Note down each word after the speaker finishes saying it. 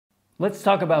Let's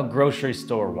talk about grocery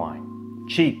store wine.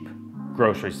 Cheap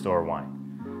grocery store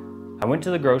wine. I went to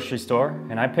the grocery store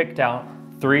and I picked out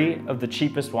 3 of the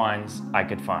cheapest wines I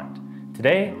could find.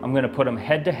 Today, I'm gonna put them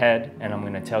head to head and I'm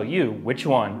gonna tell you which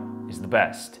one is the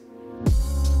best.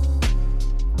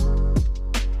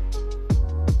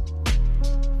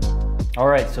 All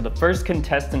right, so the first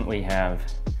contestant we have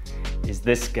is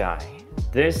this guy.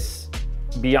 This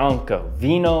Bianco,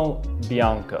 Vino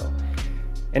Bianco.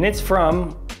 And it's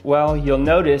from, well, you'll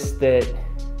notice that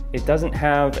it doesn't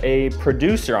have a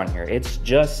producer on here. It's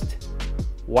just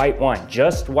white wine,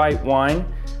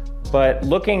 But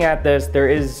looking at this, there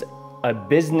is a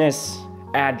business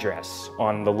address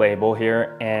on the label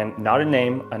here, and not a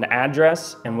name, an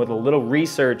address. And with a little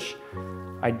research,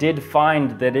 I did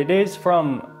find that it is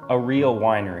from a real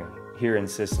winery here in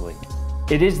Sicily.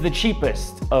 It is the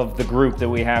cheapest of the group that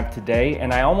we have today,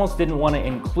 and I almost didn't want to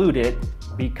include it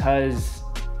because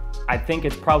I think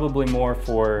it's probably more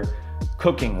for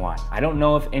cooking wine. I don't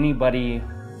know if anybody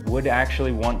would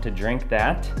actually want to drink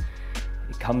that.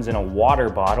 It comes in a water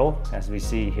bottle, as we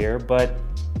see here, but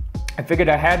I figured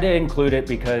I had to include it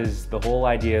because the whole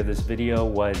idea of this video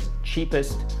was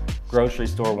cheapest grocery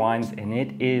store wines, and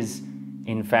it is,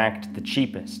 in fact, the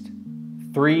cheapest.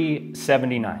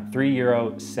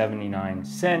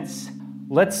 €3.79.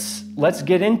 Let's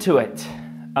get into it.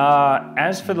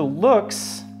 As for the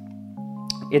looks,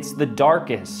 it's the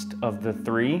darkest of the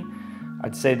 3.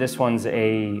 I'd say this one's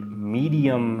a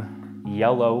medium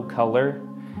yellow color.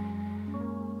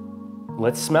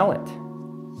 Let's smell it.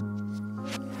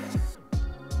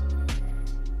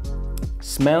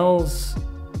 Smells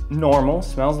normal,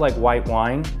 smells like white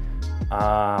wine.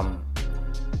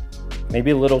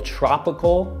 Maybe a little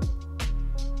tropical,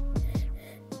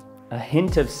 a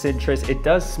hint of citrus. It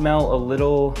does smell a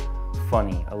little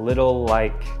funny, a little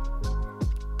like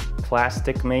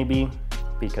plastic maybe,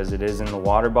 because it is in the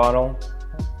water bottle,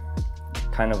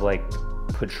 kind of like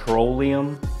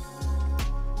petroleum.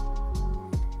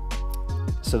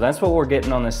 So that's what we're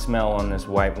getting on the smell on this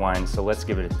white wine, so let's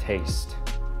give it a taste.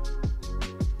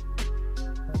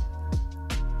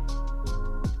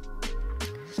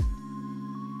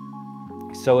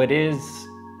 So it is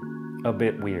a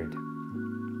bit weird.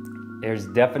 There's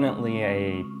definitely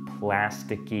a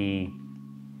plasticky,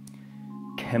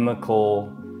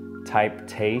 chemical type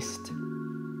taste.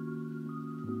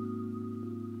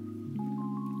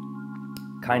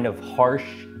 Kind of harsh,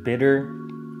 bitter.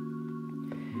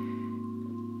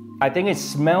 I think it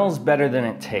smells better than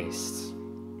it tastes.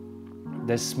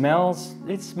 It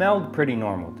smelled pretty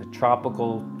normal, the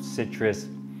tropical citrus,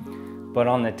 but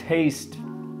on the taste,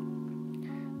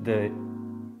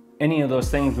 any of those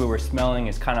things we were smelling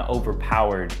is kind of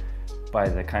overpowered by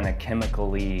the kind of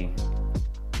chemically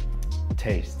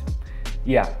taste.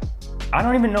 Yeah, I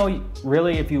don't even know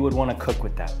really if you would want to cook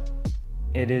with that.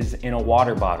 It is in a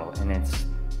water bottle and it's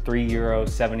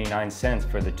 €3.79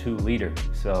 for the 2 liter.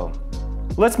 So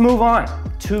let's move on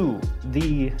to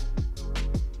the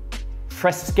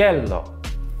Freschello.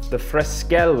 The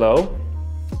Freschello,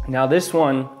 now this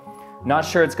one, not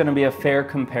sure it's gonna be a fair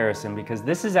comparison because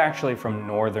this is actually from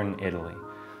northern Italy.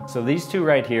 So these 2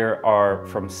 right here are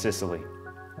from Sicily.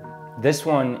 This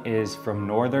one is from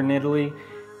northern Italy.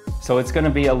 So it's gonna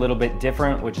be a little bit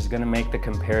different, which is gonna make the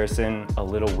comparison a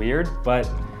little weird, but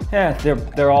yeah,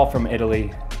 they're all from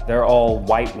Italy. They're all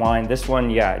white wine. This one,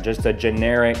 yeah, just a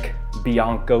generic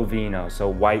Bianco Vino, so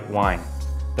white wine.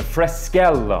 The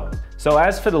Freschello. So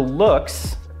as for the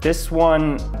looks, this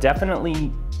one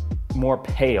definitely more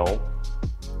pale.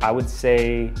 I would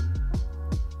say,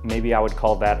 maybe I would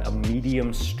call that a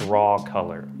medium straw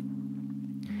color.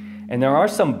 And there are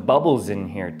some bubbles in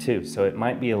here too, so it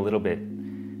might be a little bit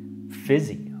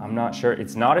fizzy. I'm not sure.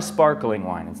 It's not a sparkling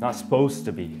wine. It's not supposed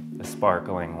to be a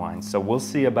sparkling wine, so we'll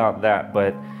see about that.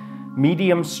 But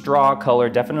medium straw color,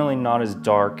 definitely not as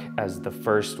dark as the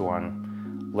first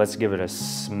one. Let's give it a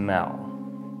smell.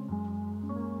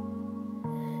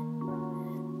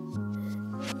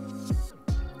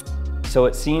 So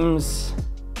it seems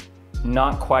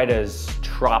not quite as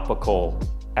tropical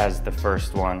as the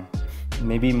first one.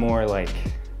 Maybe more like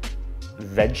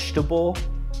vegetable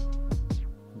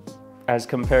as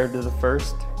compared to the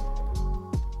first.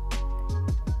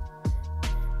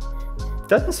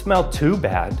 Doesn't smell too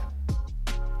bad.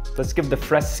 Let's give the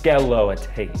Freschello a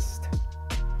taste.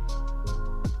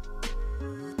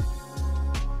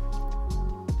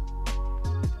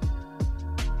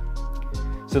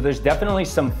 So there's definitely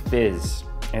some fizz,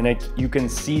 and you can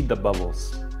see the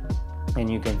bubbles, and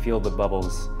you can feel the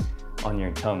bubbles on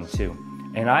your tongue too.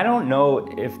 And I don't know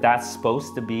if that's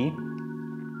supposed to be.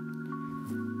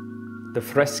 The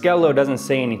Freschello doesn't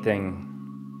say anything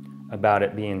about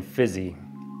it being fizzy.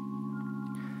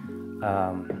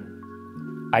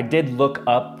 I did look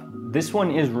up, this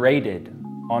one is rated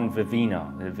on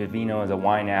Vivino. Vivino is a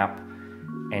wine app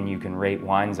and you can rate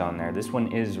wines on there. This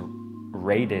one is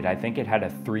rated, I think it had a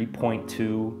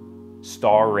 3.2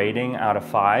 star rating out of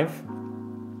 5.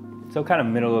 So kind of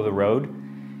middle of the road.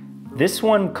 This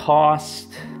one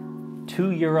cost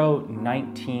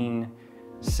 €2.19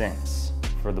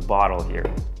 for the bottle here.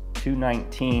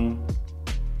 $2.19.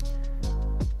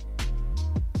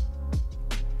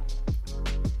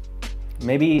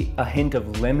 Maybe a hint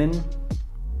of lemon,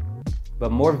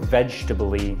 but more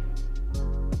vegetable-y,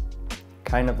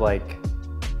 kind of like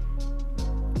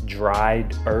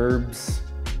dried herbs,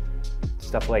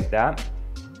 stuff like that.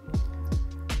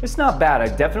 It's not bad.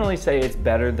 I'd definitely say it's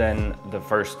better than the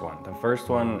first one. The first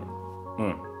one,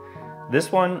 This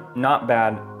one, not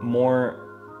bad, more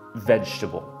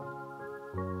vegetable.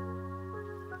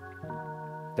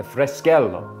 The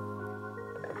Freschello.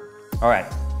 All right,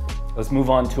 let's move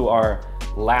on to our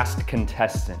last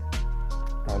contestant.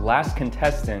 Our last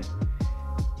contestant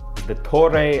is the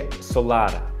Torre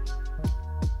Solada.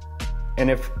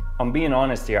 And if I'm being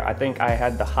honest here, I think I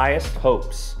had the highest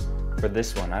hopes for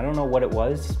this one. I don't know what it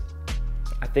was.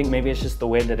 I think maybe it's just the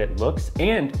way that it looks,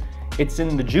 and it's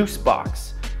in the juice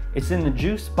box. It's in the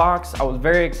juice box. I was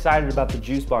very excited about the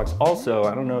juice box. Also,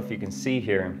 I don't know if you can see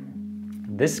here,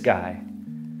 this guy,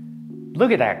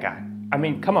 look at that guy. I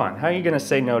mean, come on, how are you gonna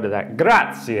say no to that?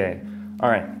 Grazie. All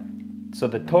right, so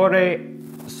the Torre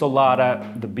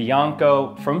Solada, the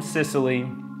Bianco from Sicily.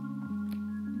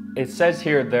 It says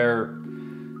here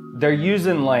they're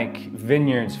using like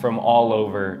vineyards from all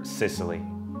over Sicily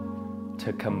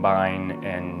to combine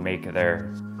and make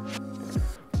their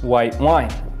white wine.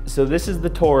 So this is the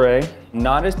Torre,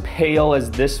 not as pale as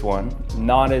this one,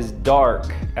 not as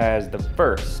dark as the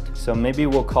first. So maybe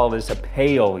we'll call this a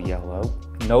pale yellow.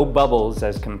 No bubbles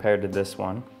as compared to this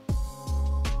one.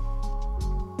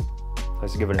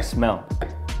 Let's give it a smell.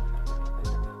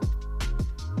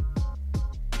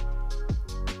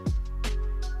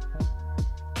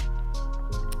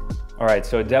 All right,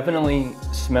 so it definitely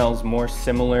smells more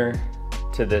similar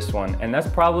to this one. And that's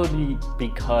probably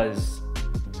because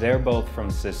they're both from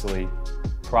Sicily,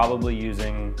 probably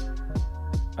using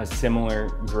a similar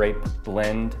grape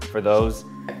blend for those.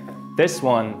 This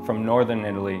one from Northern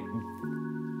Italy,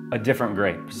 a different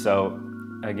grape. So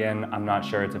again, I'm not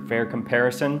sure it's a fair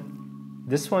comparison.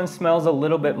 This one smells a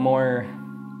little bit more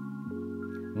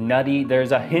nutty.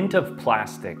 There's a hint of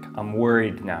plastic. I'm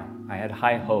worried now. I had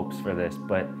high hopes for this,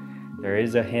 but there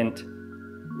is a hint,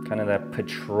 kind of that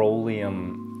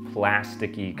petroleum,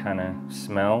 plasticky kind of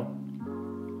smell.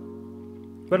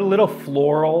 But a little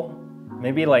floral,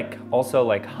 maybe like also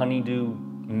like honeydew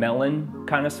melon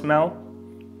kind of smell.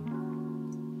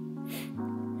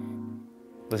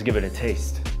 Let's give it a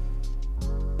taste.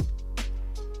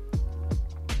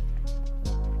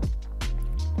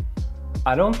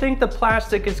 I don't think the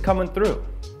plastic is coming through.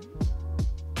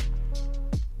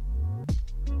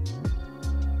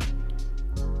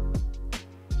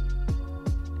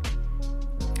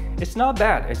 It's not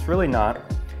bad, it's really not.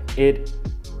 It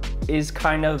is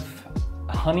kind of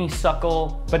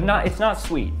honeysuckle, but it's not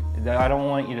sweet. I don't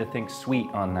want you to think sweet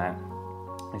on that.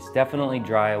 It's definitely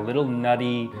dry, a little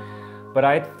nutty, but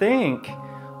I think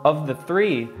of the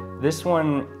three, this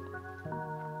one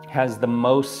has the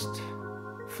most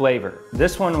flavor.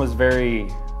 This one was very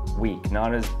weak,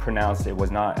 not as pronounced. It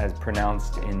was not as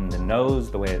pronounced in the nose,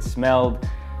 the way it smelled.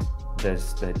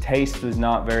 The taste was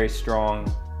not very strong.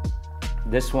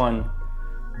 This one,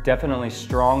 definitely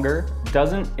stronger.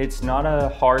 It's not a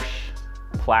harsh,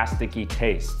 plasticky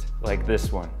taste like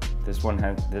this one. This one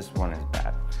is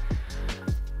bad.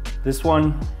 This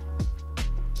one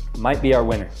might be our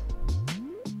winner.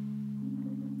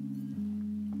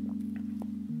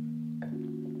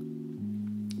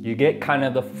 You get kind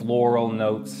of the floral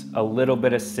notes, a little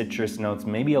bit of citrus notes,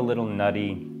 maybe a little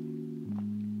nutty.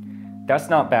 That's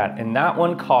not bad. And that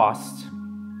one costs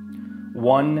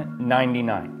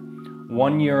 $1.99.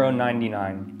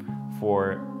 €1.99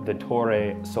 for the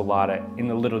Torre Solada in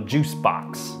the little juice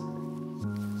box.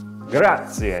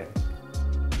 Grazie.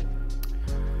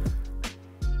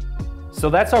 So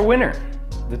that's our winner.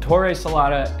 The Torre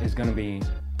Solada is gonna be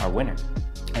our winner.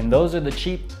 And those are the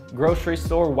cheap grocery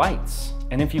store whites.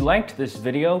 And if you liked this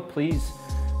video, please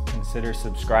consider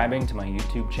subscribing to my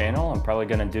YouTube channel. I'm probably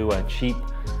gonna do a cheap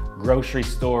grocery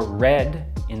store red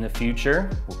in the future.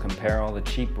 We'll compare all the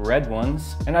cheap red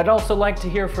ones. And I'd also like to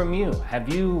hear from you. Have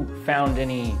you found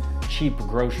any cheap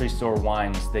grocery store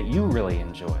wines that you really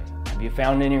enjoy? Have you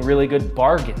found any really good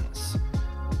bargains?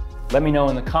 Let me know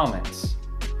in the comments.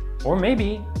 Or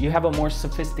maybe you have a more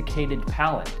sophisticated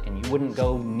palate and you wouldn't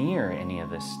go near any of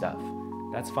this stuff.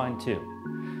 That's fine too.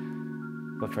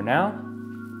 But for now,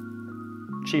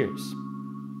 cheers.